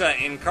Souza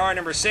in car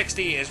number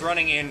 60 is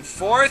running in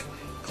 4th.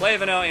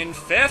 Cleveno in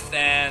 5th,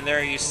 and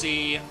there you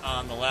see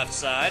on the left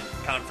side,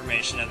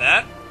 confirmation of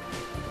that.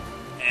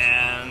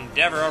 And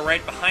Devereaux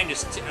right behind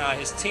his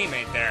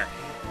teammate there.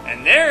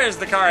 And there is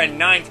the car in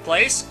 9th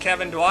place,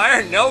 Kevin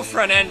Dwyer. No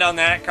front end on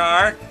that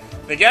car.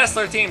 The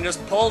Gessler team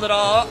just pulled it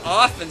all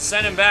off and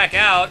sent him back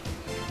out.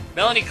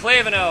 Melanie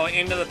Cleveno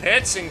into the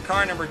pits in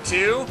car number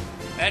 2.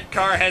 That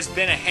car has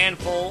been a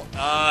handful,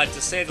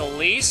 to say the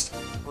least.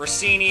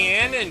 Rossini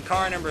in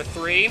car number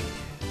 3.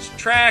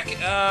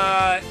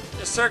 The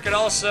circuit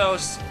also,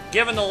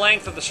 given the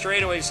length of the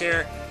straightaways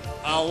here,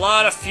 a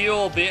lot of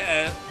fuel.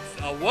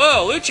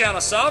 Whoa, Luciano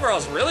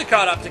Savarol's really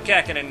caught up to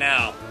Kekkonen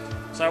now.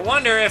 So I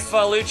wonder if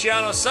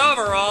Luciano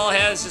Savarol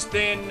has just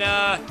been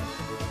a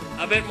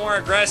bit more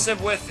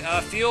aggressive with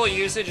fuel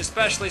usage,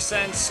 especially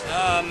since,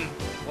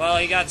 well,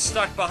 he got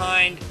stuck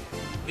behind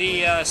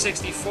the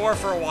 64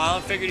 for a while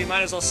and figured he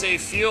might as well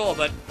save fuel.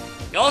 But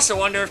you also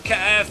wonder if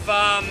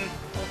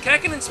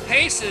Kekkonen's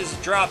pace has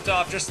dropped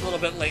off just a little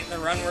bit late in the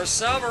run, where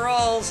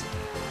Savarol's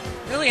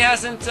really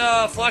hasn't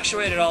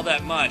fluctuated all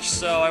that much.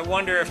 So I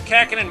wonder if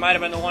Kekkonen might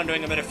have been the one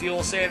doing a bit of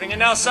fuel saving. And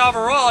now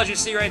Savarol, as you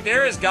see right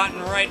there, has gotten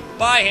right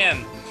by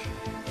him.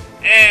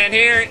 And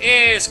here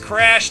is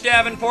Crash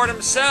Davenport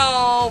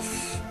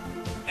himself.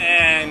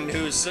 And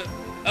who's...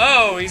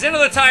 Oh, he's into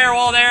the tire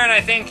wall there, and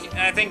I think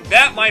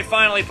that might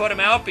finally put him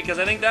out, because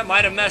I think that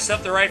might have messed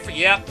up the right...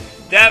 Yep,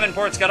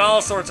 Davenport's got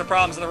all sorts of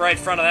problems in the right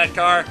front of that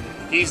car.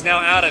 He's now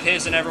out of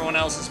his and everyone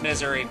else's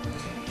misery.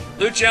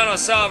 Luciano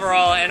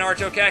Savarol and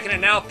Arto Kekkonen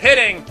now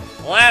pitting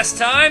last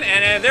time,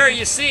 and there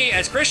you see,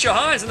 as Chris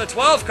Johans in the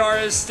 12 car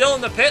is still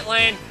in the pit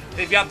lane.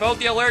 They've got both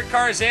the alert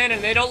cars in,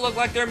 and they don't look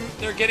like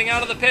they're getting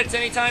out of the pits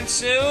anytime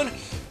soon.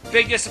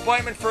 Big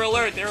disappointment for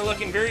Alert. They were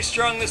looking very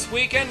strong this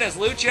weekend as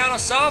Luciano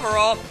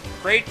Savarol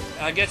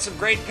gets some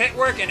great pit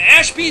work, and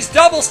Ashby's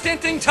double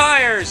stinting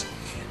tires.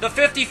 The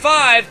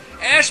 55,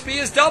 Ashby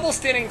is double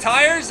stinting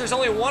tires. There's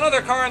only one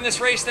other car in this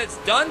race that's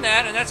done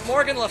that, and that's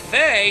Morgan Le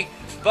Fay.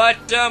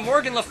 But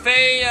Morgan Le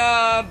Fay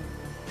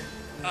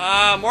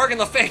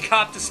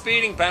copped a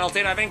speeding penalty,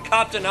 and I think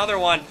copped another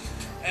one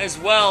as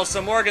well.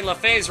 So Morgan Le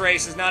Fay's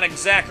race has not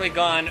exactly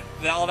gone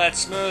all that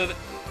smooth.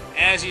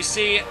 As you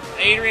see,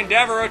 Adrian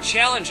Devereaux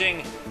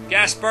challenging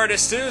Gaspar de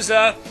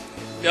Souza.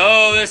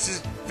 Oh, this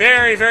is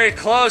very, very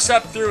close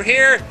up through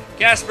here.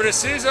 Gaspar de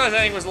Souza, I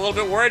think, was a little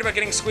bit worried about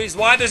getting squeezed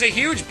wide. There's a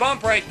huge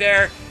bump right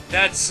there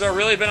that's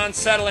really been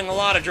unsettling a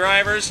lot of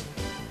drivers,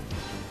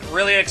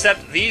 really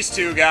except these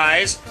two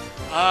guys.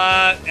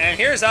 And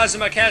here's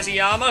Azuma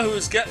Kazuyama,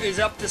 who's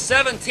up to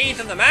 17th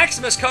in the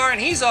Maximus car,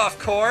 and he's off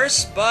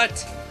course,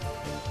 but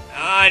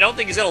I don't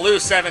think he's going to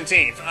lose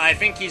 17th. I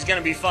think he's going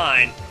to be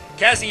fine.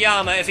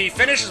 Kazuyama, if he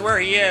finishes where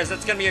he is,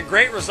 that's going to be a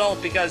great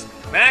result, because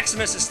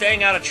Maximus is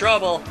staying out of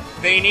trouble.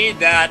 They need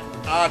that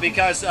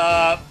because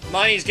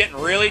money's getting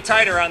really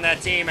tight around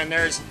that team, and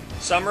there's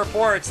some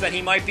reports that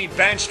he might be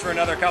benched for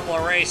another couple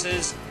of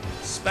races,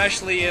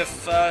 especially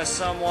if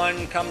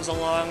someone comes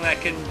along that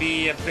can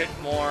be a bit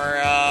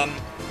more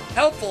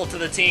helpful to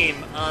the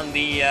team on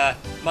the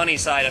money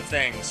side of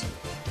things.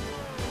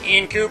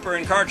 Ian Cooper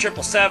in car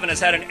 777 has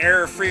had an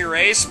error-free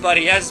race, but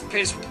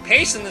his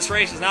pace in this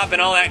race has not been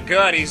all that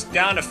good. He's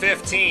down to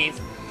 15th.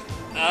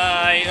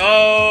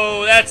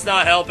 Oh, that's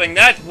not helping.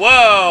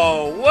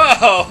 Whoa!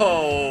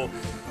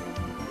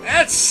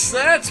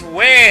 That's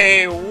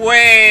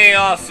way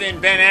off in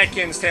Ben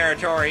Atkins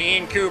territory.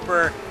 Ian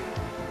Cooper,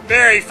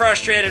 very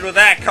frustrated with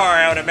that car,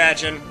 I would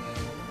imagine.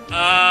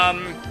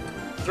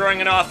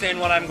 Throwing it off in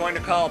what I'm going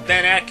to call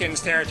Ben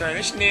Atkins territory.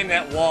 They should name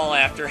that wall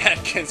after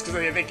Atkins because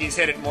I think he's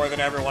hit it more than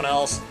everyone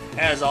else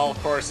has all,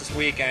 of course, this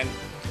weekend.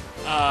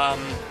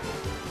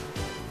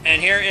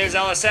 And here is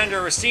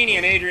Alessandro Rossini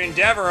and Adrian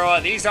Devereaux.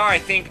 These I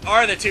think,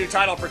 are the two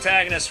title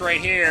protagonists right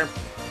here,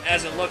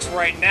 as it looks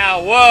right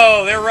now.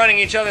 Whoa, they're running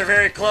each other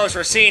very close.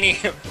 Rossini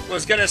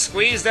was going to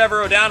squeeze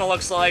Devereaux down, it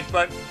looks like,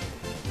 but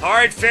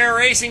hard, fair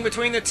racing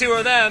between the two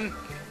of them,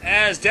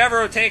 as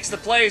Devereaux takes the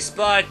place,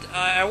 but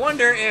I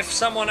wonder if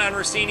someone on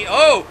Rossini...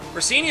 Oh!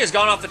 Rossini has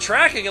gone off the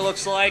track, it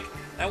looks like.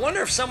 I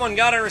wonder if someone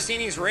got on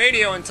Rossini's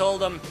radio and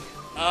told him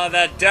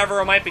that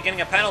Devereaux might be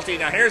getting a penalty.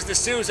 Now here's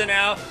D'Souza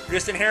now,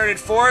 just inherited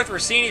 4th.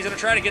 Rossini's going to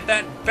try to get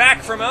that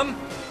back from him.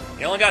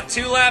 He only got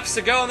 2 laps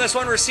to go in this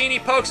one. Rossini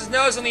pokes his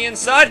nose on the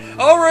inside.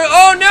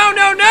 Oh,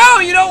 no!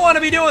 You don't want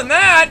to be doing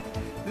that!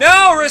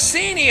 No,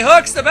 Rossini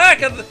hooks the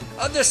back of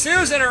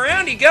D'Souza, and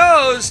around he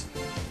goes.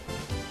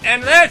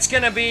 And that's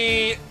going to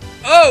be...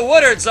 Oh,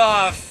 Woodard's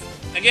off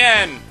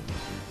again.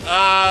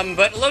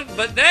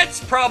 But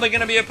that's probably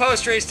going to be a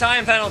post-race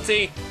time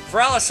penalty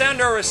for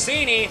Alessandro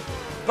Rossini.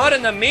 But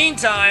in the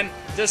meantime,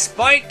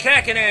 despite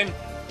Kekkonen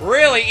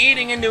really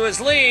eating into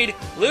his lead,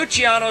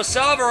 Luciano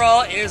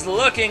Salvarol is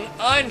looking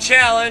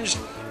unchallenged.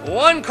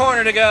 1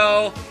 corner to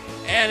go,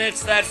 and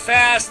it's that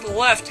fast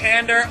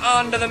left-hander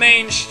onto the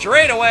main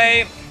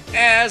straightaway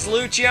as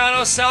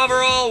Luciano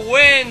Salvarol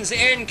wins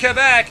in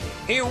Quebec.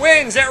 He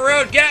wins at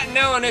Road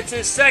Gatineau, and it's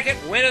his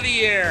 2nd win of the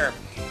year.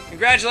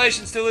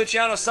 Congratulations to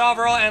Luciano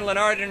Salvarol and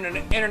Lennard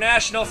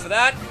International for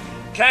that.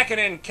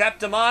 Kekkonen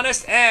kept him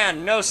honest,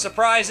 and no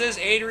surprises,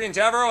 Adrian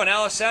Devereaux and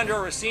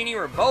Alessandro Rossini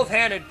were both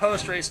handed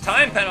post-race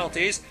time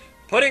penalties,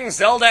 putting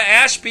Zelda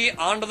Ashby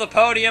onto the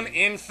podium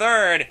in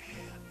 3rd.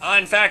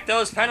 In fact,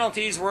 those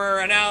penalties were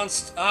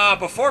announced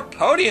before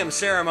podium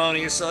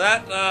ceremonies, so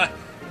that,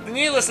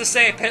 needless to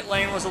say, pit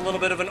lane was a little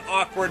bit of an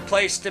awkward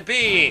place to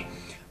be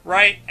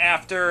right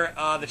after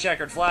the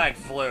checkered flag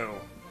flew.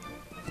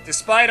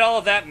 Despite all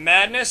of that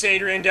madness,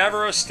 Adrian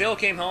Devereaux still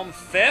came home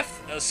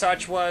 5th.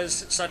 Such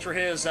were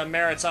his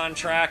merits on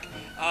track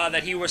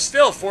that he was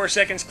still 4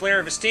 seconds clear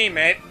of his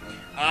teammate.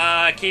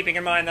 Keeping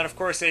in mind that, of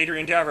course,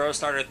 Adrian Devereaux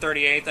started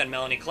 38th and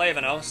Melanie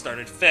Clavineau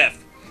started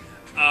 5th.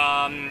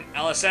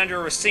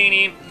 Alessandro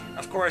Rossini,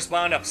 of course,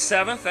 wound up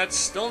 7th. That's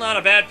still not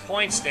a bad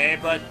points day,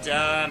 but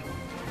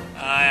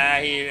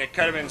it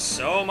could have been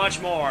so much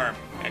more.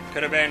 It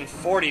could have been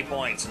 40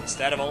 points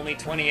instead of only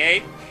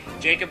 28.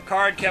 Jacob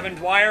Card, Kevin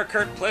Dwyer,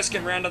 Kurt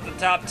Pliskin round up the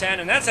top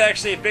 10, and that's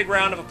actually a big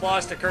round of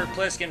applause to Kurt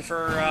Pliskin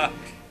for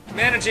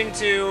managing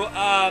to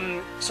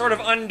sort of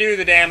undo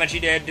the damage he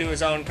did to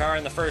his own car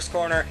in the first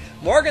corner.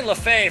 Morgan Le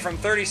Fay from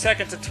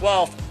 32nd to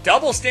 12th,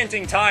 double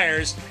stinting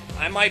tires.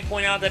 I might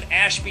point out that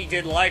Ashby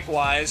did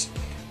likewise,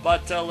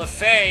 but Le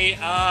Fay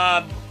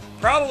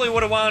probably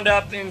would have wound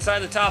up inside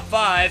the top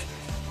 5.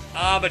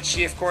 But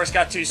she, of course,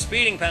 got 2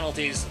 speeding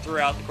penalties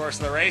throughout the course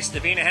of the race.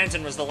 Davina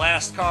Henton was the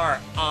last car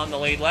on the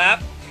lead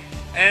lap.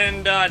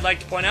 And I'd like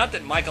to point out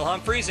that Michael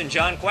Humphreys and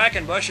John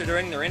Quackenbush are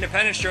doing their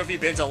Independence Trophy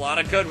bids a lot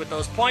of good with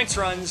those points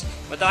runs.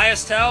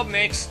 Matthias Taub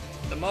makes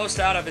the most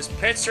out of his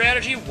pit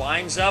strategy,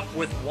 winds up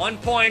with 1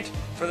 point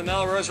for the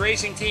Melrose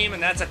Racing Team,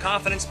 and that's a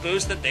confidence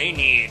boost that they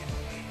need.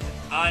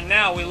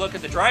 Now we look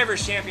at the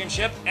Drivers'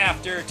 Championship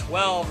after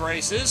 12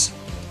 races.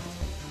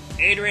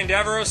 Adrian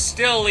Devereaux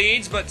still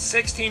leads, but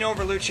 16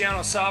 over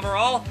Luciano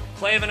Salvarol.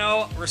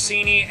 Clavineau,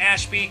 Rossini,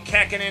 Ashby,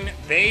 Kekkonen,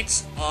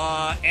 Bates,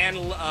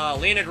 and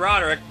Leonid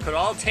Roderick could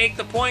all take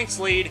the points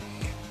lead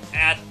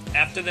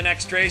after the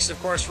next race. Of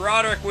course,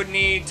 Roderick would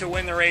need to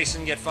win the race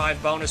and get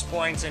 5 bonus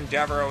points, and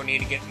Devereaux would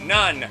need to get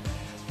none.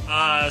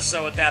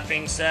 So with that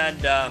being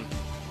said,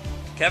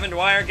 Kevin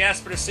Dwyer,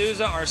 Gaspar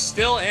D'Souza are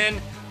still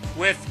in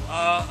with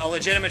a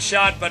legitimate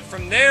shot, but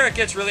from there it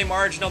gets really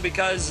marginal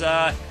because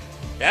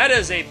that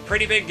is a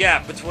pretty big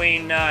gap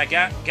between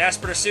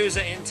Gaspar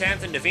D'Souza in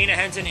 10th and Davina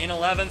Henton in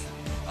 11th.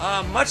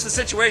 Much the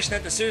situation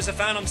that D'Souza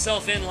found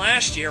himself in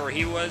last year, where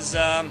he was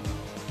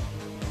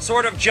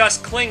sort of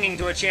just clinging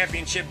to a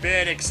championship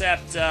bid,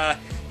 except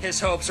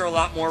his hopes are a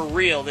lot more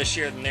real this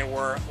year than they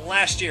were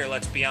last year,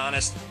 let's be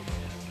honest.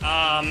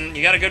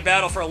 You got a good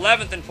battle for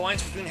 11th in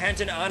points between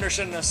Henton,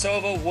 Anderson,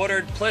 Nasova,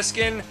 Woodard,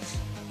 Pliskin,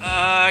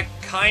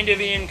 kind of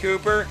Ian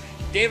Cooper.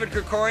 David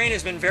Krikorian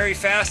has been very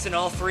fast in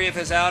all 3 of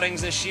his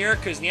outings this year.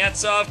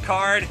 Kuznetsov,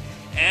 Card,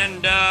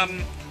 and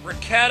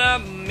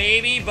Raqueta,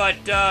 maybe, but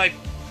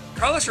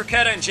Carlos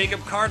Raqueta and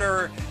Jacob Card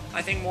are,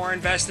 I think, more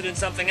invested in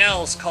something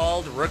else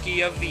called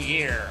Rookie of the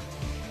Year.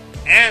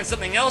 And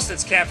something else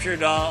that's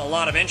captured a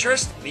lot of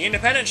interest, the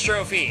Independence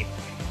Trophy.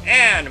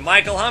 And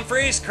Michael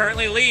Humphreys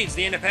currently leads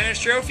the Independence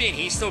Trophy, and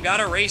he's still got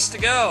a race to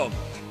go.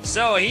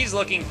 So he's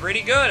looking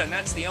pretty good, and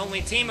that's the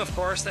only team, of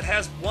course, that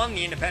has won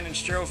the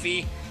Independence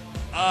Trophy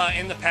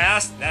in the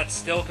past that's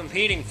still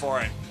competing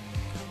for it.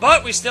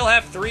 But we still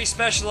have 3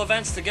 special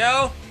events to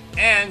go,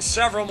 and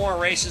several more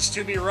races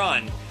to be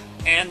run.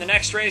 And the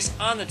next race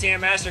on the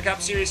TM Master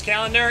Cup Series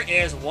calendar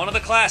is one of the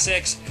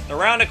classics, the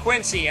Round of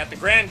Quincy at the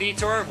Grand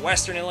Detour of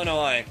Western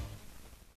Illinois.